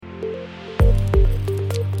Hey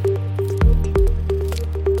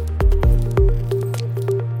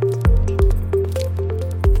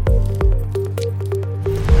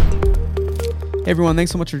everyone,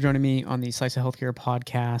 thanks so much for joining me on the Slice of Healthcare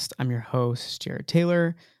podcast. I'm your host, Jared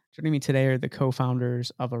Taylor. Joining me today are the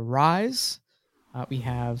co-founders of Arise. We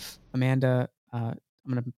have Amanda. I'm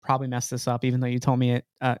going to probably mess this up, even though you told me it.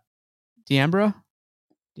 Diambra?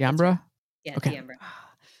 That's right. Yeah, Okay. Diambra.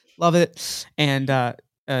 Love it. And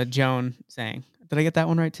Joan Zhang. Did I get that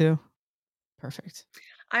one right too? Perfect.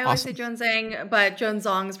 I always Awesome. say Joan Zhang, but Joan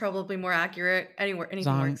Zong is probably more accurate. Anything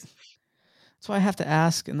Zhang. works. That's why I have to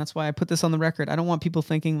ask, and that's why I put this on the record. I don't want people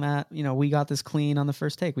thinking that, we got this clean on the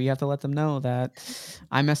first take. We have to let them know that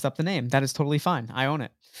I messed up the name. That is totally fine. I own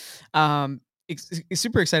it.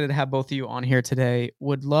 Super excited to have both of you on here today.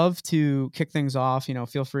 Would love to kick things off.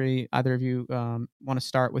 Feel free, either of you want to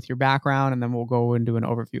start with your background, and then we'll go into an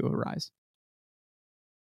overview of Arise.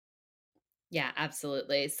 Yeah,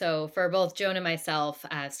 absolutely. So for both Joan and myself,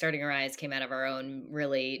 starting Arise came out of our own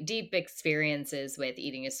really deep experiences with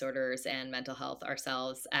eating disorders and mental health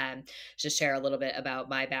ourselves. Just share a little bit about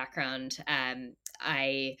my background.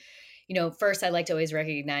 First, I like to always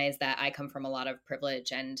recognize that I come from a lot of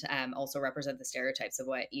privilege and also represent the stereotypes of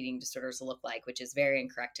what eating disorders look like, which is very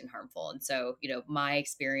incorrect and harmful. And so, my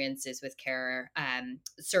experiences with care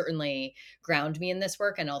certainly ground me in this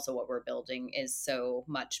work. And also, what we're building is so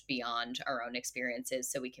much beyond our own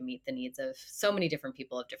experiences. So we can meet the needs of so many different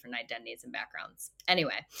people of different identities and backgrounds.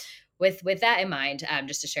 Anyway, with that in mind,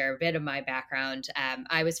 just to share a bit of my background,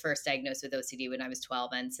 I was first diagnosed with OCD when I was 12,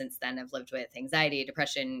 and since then I've lived with anxiety,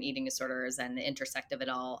 depression, eating disorders, and the intersect of it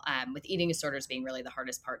all, with eating disorders being really the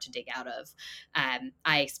hardest part to dig out of.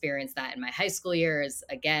 I experienced that in my high school years,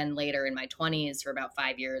 again, later in my 20s for about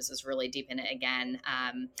 5 years, was really deep in it again.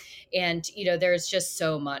 And there's just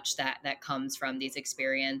so much that comes from these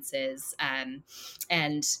experiences.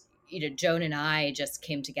 And Joan and I just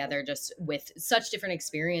came together just with such different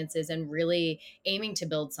experiences and really aiming to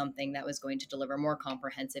build something that was going to deliver more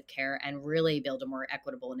comprehensive care and really build a more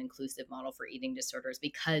equitable and inclusive model for eating disorders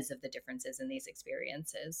because of the differences in these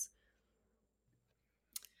experiences.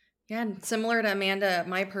 Yeah, and similar to Amanda,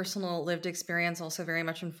 my personal lived experience also very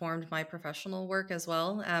much informed my professional work as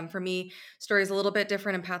well. For me, story is a little bit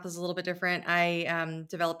different and path is a little bit different. I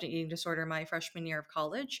developed an eating disorder my freshman year of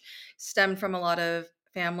college, stemmed from a lot of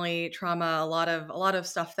family trauma, a lot of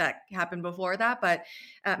stuff that happened before that. But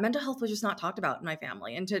mental health was just not talked about in my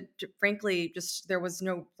family, and frankly, just there was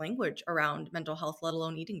no language around mental health, let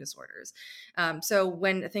alone eating disorders. So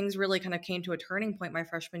when things really kind of came to a turning point my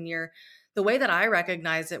freshman year, the way that I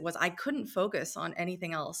recognized it was I couldn't focus on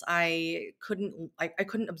anything else. I couldn't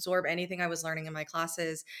absorb anything I was learning in my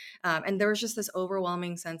classes, and there was just this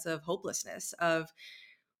overwhelming sense of hopelessness of,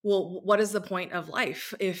 well, what is the point of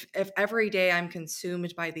life if every day I'm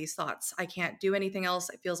consumed by these thoughts? I can't do anything else.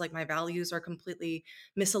 It feels like my values are completely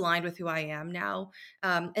misaligned with who I am now.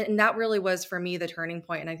 And that really was for me the turning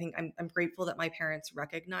point. And I think I'm grateful that my parents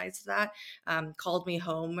recognized that, called me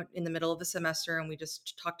home in the middle of the semester, and we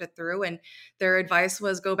just talked it through. And their advice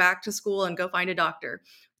was go back to school and go find a doctor.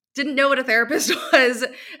 Didn't know what a therapist was,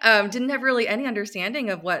 didn't have really any understanding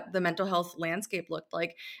of what the mental health landscape looked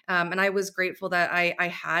like. And I was grateful that I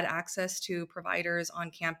had access to providers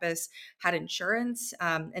on campus, had insurance,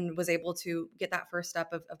 and was able to get that first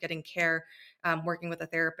step of getting care, working with a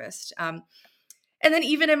therapist. And then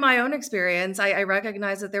even in my own experience, I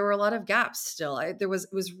recognized that there were a lot of gaps still. It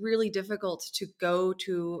was really difficult to go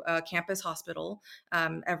to a campus hospital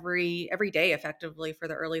every day effectively for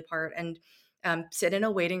the early part, and sit in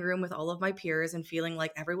a waiting room with all of my peers and feeling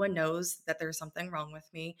like everyone knows that there's something wrong with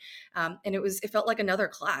me. And it felt like another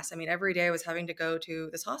class. I mean, every day I was having to go to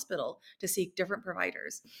this hospital to seek different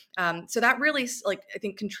providers. So that really, like, I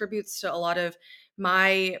think contributes to a lot of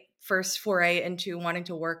my first foray into wanting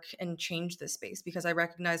to work and change this space, because I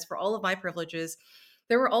recognized for all of my privileges,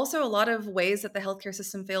 there were also a lot of ways that the healthcare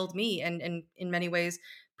system failed me, and in many ways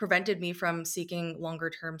prevented me from seeking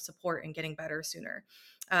longer term support and getting better sooner.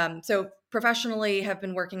 So professionally, have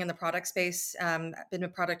been working in the product space. Been a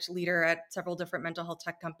product leader at several different mental health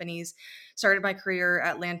tech companies. Started my career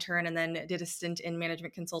at Lantern, and then did a stint in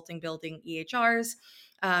management consulting, building EHRs.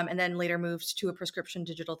 And then later moved to a prescription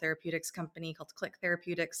digital therapeutics company called Click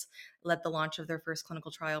Therapeutics, led the launch of their first clinical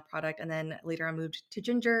trial product. And then later I moved to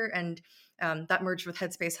Ginger, and that merged with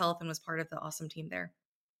Headspace Health and was part of the awesome team there.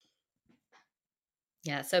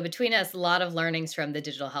 Yeah, so between us, a lot of learnings from the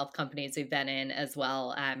digital health companies we've been in as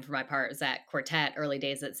well. For my part, was at Quartet, early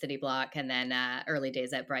days at City Block, and then early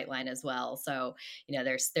days at Brightline as well. So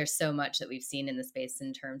there's so much that we've seen in the space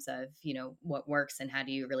in terms of what works and how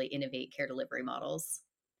do you really innovate care delivery models.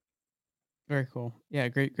 Very cool. Yeah,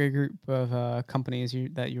 great group of companies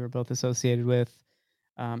that you were both associated with.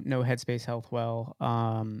 No Headspace Health Well,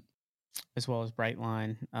 as well as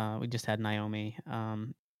Brightline. We just had Naomi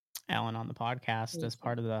Allen on the podcast Thank as you.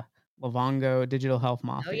 part of the Livongo Digital Health Oh,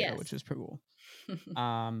 Mafia, which yes. is pretty cool.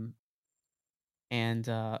 Um, and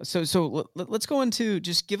let's go into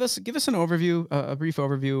just give us an overview, a brief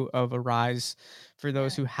overview of Arise for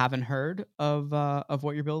those Yeah. who haven't heard of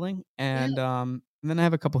what you're building, Yeah. and then I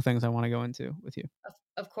have a couple things I want to go into with you.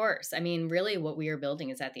 Of course. I mean, really, what we are building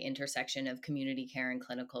is at the intersection of community care and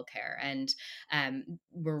clinical care. And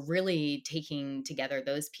we're really taking together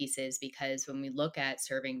those pieces because when we look at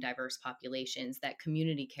serving diverse populations, that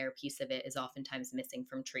community care piece of it is oftentimes missing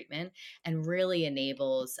from treatment and really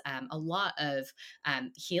enables a lot of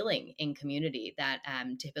healing in community that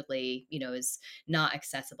typically, is not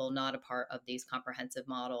accessible, not a part of these comprehensive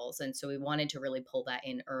models. And so we wanted to really pull that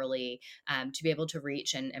in early to be able to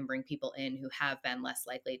reach and bring people in who have been less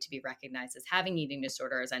likely to be recognized as having eating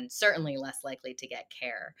disorders and certainly less likely to get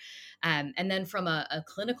care. And then from a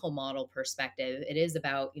clinical model perspective, it is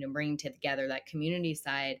about bringing together that community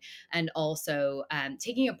side and also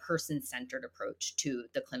taking a person-centered approach to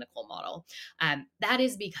the clinical model. That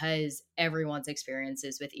is because everyone's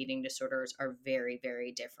experiences with eating disorders are very,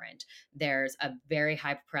 very different. There's a very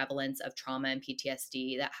high prevalence of trauma and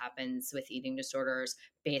PTSD that happens with eating disorders.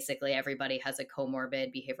 Basically everybody has a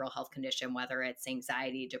comorbid behavioral health condition, whether it's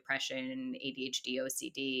anxiety, depression, ADHD,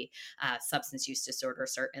 OCD, substance use disorder,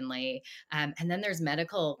 certainly. And then there's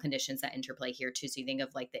medical conditions that interplay here too. So you think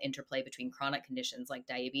of like the interplay between chronic conditions like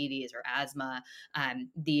diabetes or asthma.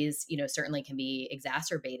 These, certainly can be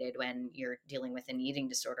exacerbated when you're dealing with an eating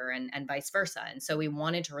disorder and vice versa. And so we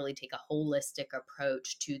wanted to really take a holistic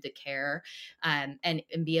approach to the care and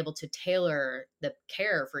be able to tailor the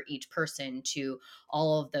care for each person to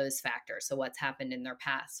all of those factors. So, what's happened in their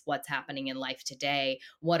past, what's happening in life today,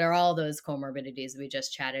 what are all those comorbidities we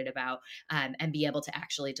just chatted about, and be able to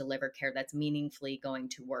actually deliver care that's meaningfully going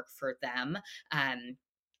to work for them.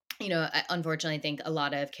 Unfortunately, I think a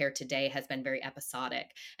lot of care today has been very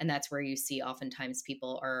episodic, and that's where you see oftentimes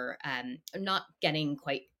people are not getting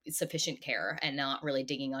quite sufficient care and not really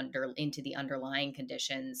digging into the underlying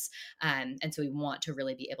conditions. And so we want to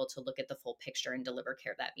really be able to look at the full picture and deliver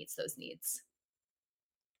care that meets those needs.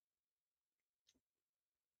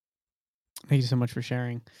 Thank you so much for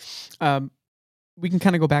sharing. Um, we can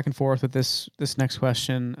kind of go back and forth with this next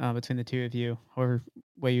question between the two of you, however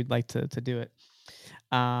way you'd like to do it.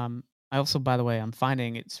 I also, by the way, I'm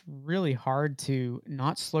finding it's really hard to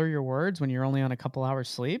not slur your words when you're only on a couple hours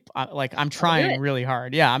sleep. I'm I'll do trying it. really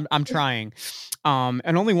hard. Yeah, I'm trying.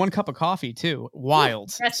 And only one cup of coffee too. Woo, Wild.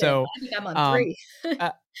 impressive. So, I think I'm on um, 3.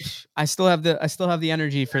 uh, I still have the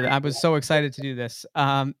energy for that. I was so excited to do this.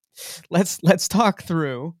 Let's talk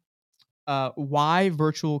through why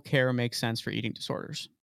virtual care makes sense for eating disorders.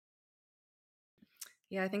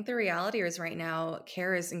 Yeah, I think the reality is right now,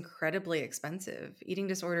 care is incredibly expensive. Eating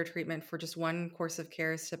disorder treatment for just one course of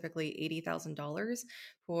care is typically $80,000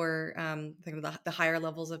 for the higher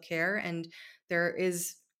levels of care. And there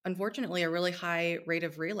is unfortunately a really high rate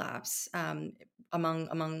of relapse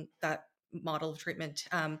among that model of treatment.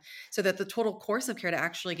 So that the total course of care to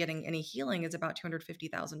actually getting any healing is about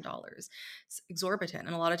 $250,000. It's exorbitant.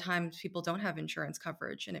 And a lot of times people don't have insurance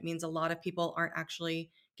coverage. And it means a lot of people aren't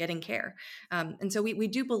actually getting care. And so we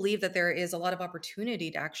do believe that there is a lot of opportunity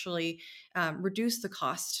to actually reduce the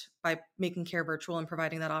cost by making care virtual and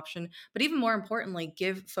providing that option. But even more importantly,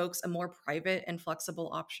 give folks a more private and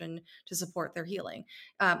flexible option to support their healing.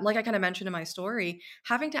 Like I kind of mentioned in my story,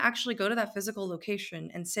 having to actually go to that physical location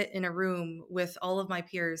and sit in a room with all of my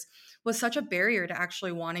peers was such a barrier to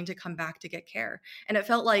actually wanting to come back to get care. And it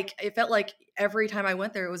felt like every time I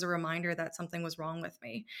went there, it was a reminder that something was wrong with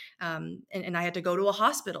me. And I had to go to a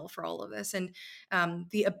hospital for all of this. And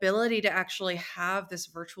the ability to actually have this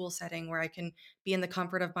virtual setting where I can be in the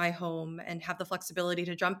comfort of my home and have the flexibility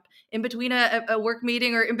to jump in between a work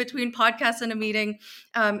meeting or in between podcasts and a meeting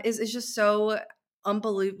is just so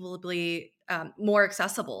unbelievably more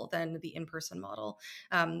accessible than the in-person model.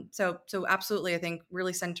 So absolutely, I think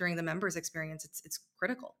really centering the members' experience, it's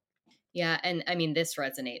critical. Yeah, and I mean, this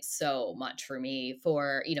resonates so much for me.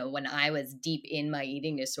 For when I was deep in my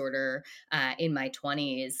eating disorder in my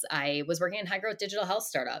 20s, I was working in high growth digital health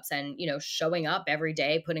startups, and showing up every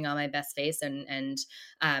day, putting on my best face, and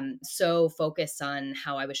so focused on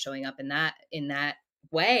how I was showing up in that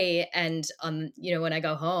way. And when I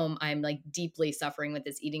go home, I'm like deeply suffering with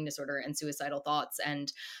this eating disorder and suicidal thoughts,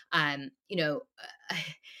 and um, you know.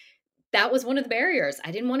 That was one of the barriers.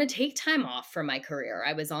 I didn't want to take time off from my career.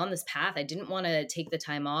 I was on this path. I didn't want to take the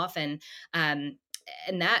time off.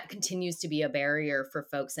 and that continues to be a barrier for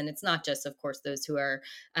folks. And it's not just, of course, those who are,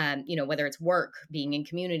 whether it's work, being in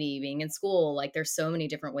community, being in school, like there's so many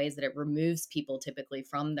different ways that it removes people typically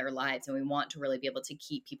from their lives. And we want to really be able to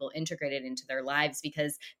keep people integrated into their lives,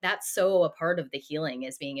 because that's so a part of the healing,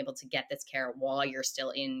 is being able to get this care while you're still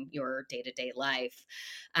in your day-to-day life.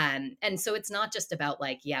 And so it's not just about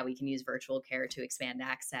like, yeah, we can use virtual care to expand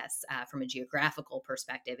access from a geographical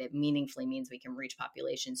perspective. It meaningfully means we can reach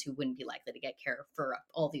populations who wouldn't be likely to get care for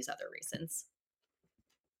all these other reasons.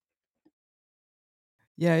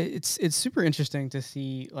 Yeah, it's super interesting to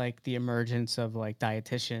see like the emergence of like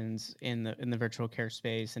dietitians in the virtual care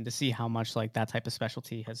space, and to see how much like that type of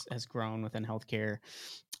specialty has grown within healthcare.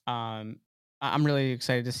 I'm really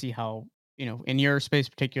excited to see how, in your space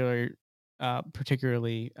particularly,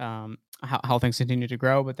 how things continue to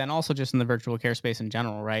grow, but then also just in the virtual care space in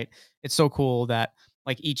general, right? It's so cool that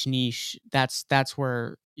like each niche, that's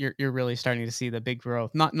where you're really starting to see the big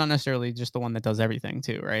growth. Not necessarily just the one that does everything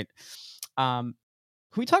too, right? Um,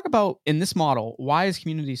 can we talk about, in this model, why is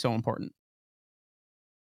community so important?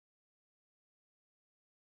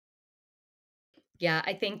 Yeah,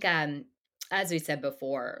 I think, as we said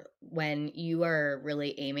before, when you are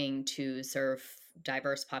really aiming to serve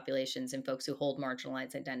diverse populations and folks who hold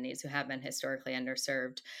marginalized identities, who have been historically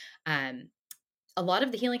underserved, um, a lot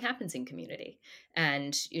of the healing happens in community.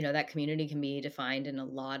 And that community can be defined in a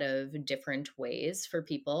lot of different ways for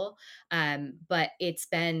people. But it's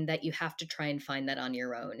been that you have to try and find that on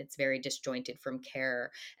your own. It's very disjointed from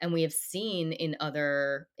care. And we have seen in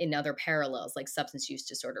other parallels, like substance use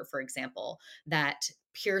disorder, for example, that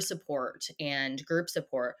peer support and group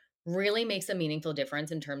support really makes a meaningful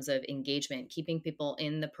difference in terms of engagement, keeping people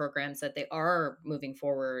in the programs that they are moving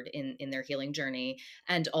forward in their healing journey,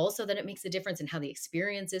 and also that it makes a difference in how the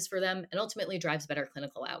experience is for them, and ultimately drives better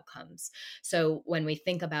clinical outcomes. So when we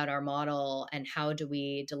think about our model and how do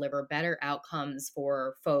we deliver better outcomes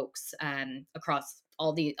for folks, across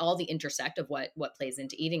all the intersect of what plays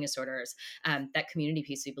into eating disorders, that community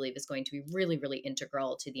piece we believe is going to be really, really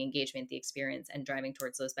integral to the engagement, the experience, and driving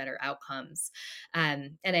towards those better outcomes.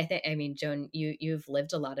 And I mean, Joan, you've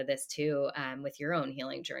lived a lot of this too, with your own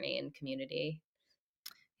healing journey and community.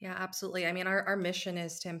 Yeah, absolutely. I mean, our mission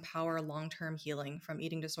is to empower long term healing from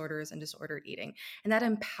eating disorders and disordered eating. And that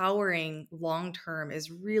empowering long term is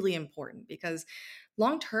really important because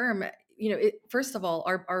long term, first of all,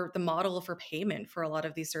 the model for payment for a lot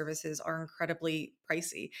of these services are incredibly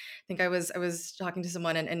pricey. I think I was talking to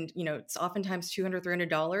someone, and it's oftentimes $200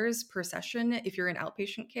 $300 per session if you're in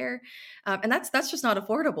outpatient care, and that's just not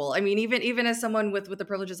affordable. I mean, even as someone with the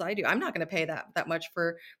privileges I do, I'm not going to pay that much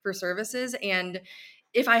for services. And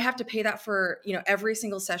if I have to pay that for, every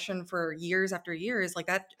single session for years after years, like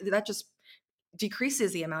that just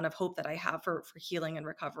decreases the amount of hope that I have for healing and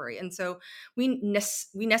recovery. And so we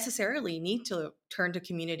necessarily need to turn to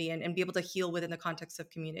community and be able to heal within the context of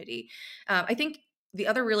community. I think the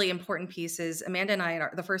other really important piece is Amanda and I,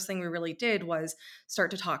 the first thing we really did was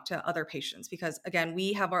start to talk to other patients because, again,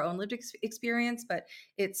 we have our own lived experience, but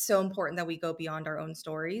it's so important that we go beyond our own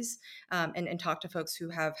stories, and talk to folks who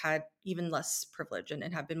have had even less privilege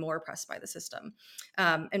and have been more oppressed by the system.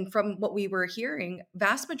 And from what we were hearing,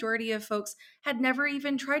 vast majority of folks had never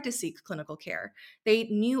even tried to seek clinical care. They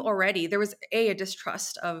knew already there was a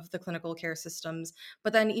distrust of the clinical care systems,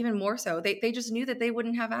 but then even more so, they just knew that they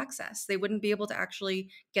wouldn't have access. They wouldn't be able to actually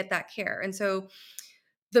get that care. And so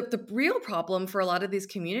the real problem for a lot of these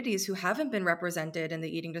communities who haven't been represented in the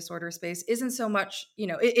eating disorder space isn't so much,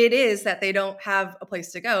 it is that they don't have a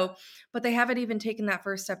place to go, but they haven't even taken that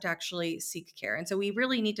first step to actually seek care. And so we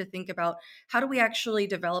really need to think about how do we actually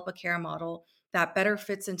develop a care model that better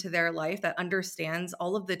fits into their life, that understands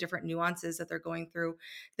all of the different nuances that they're going through,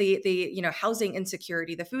 the housing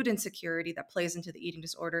insecurity, the food insecurity that plays into the eating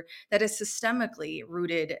disorder, that is systemically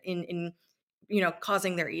rooted in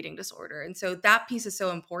causing their eating disorder. And so that piece is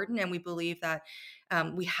so important. And we believe that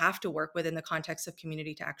we have to work within the context of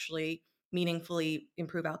community to actually meaningfully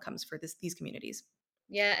improve outcomes for these communities.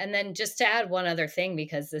 Yeah, and then just to add one other thing,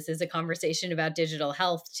 because this is a conversation about digital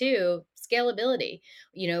health too, scalability.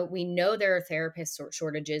 We know there are therapist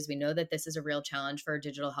shortages. We know that this is a real challenge for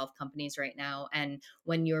digital health companies right now. And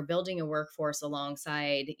when you're building a workforce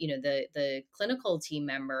alongside, the clinical team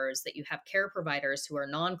members, that you have care providers who are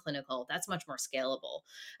non-clinical, that's much more scalable.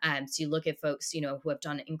 So you look at folks, who have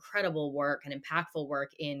done incredible work and impactful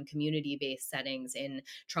work in community-based settings, in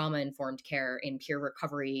trauma-informed care, in peer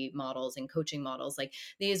recovery models and coaching models. Like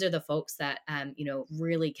these are the folks that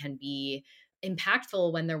really can be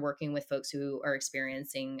impactful when they're working with folks who are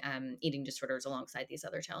experiencing eating disorders alongside these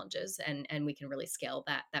other challenges, and we can really scale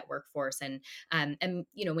that workforce. And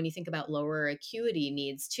when you think about lower acuity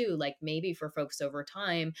needs too, like maybe for folks over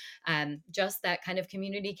time, just that kind of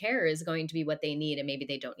community care is going to be what they need, and maybe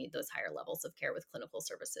they don't need those higher levels of care with clinical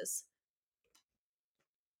services.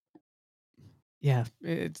 Yeah,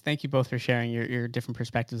 thank you both for sharing your different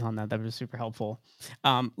perspectives on that. That was super helpful.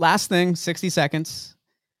 Last thing, 60 seconds.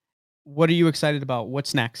 What are you excited about?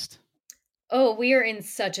 What's next? Oh, we are in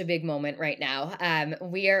such a big moment right now.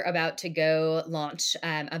 We are about to go launch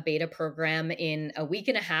a beta program in a week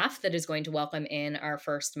and a half that is going to welcome in our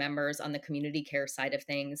first members on the community care side of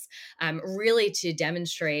things, really to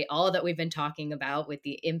demonstrate all that we've been talking about with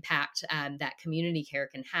the impact that community care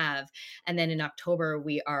can have. And then in October,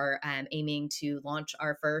 we are aiming to launch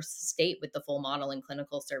our first state with the full model in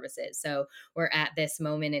clinical services. So we're at this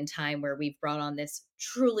moment in time where we've brought on this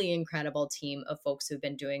truly incredible team of folks who've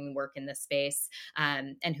been doing work in this space,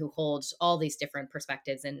 and who hold all these different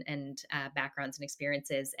perspectives and backgrounds and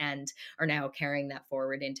experiences, and are now carrying that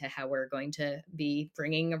forward into how we're going to be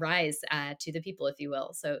bringing a rise to the people, if you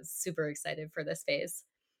will. So super excited for this phase.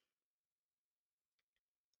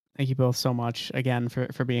 Thank you both so much again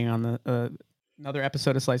for being on the another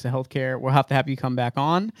episode of Slice of Healthcare. We'll have to have you come back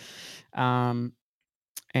on, and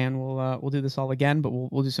we'll do this all again. But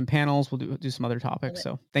we'll do some panels. We'll do some other topics.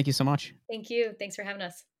 So thank you so much. Thank you. Thanks for having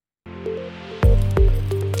us.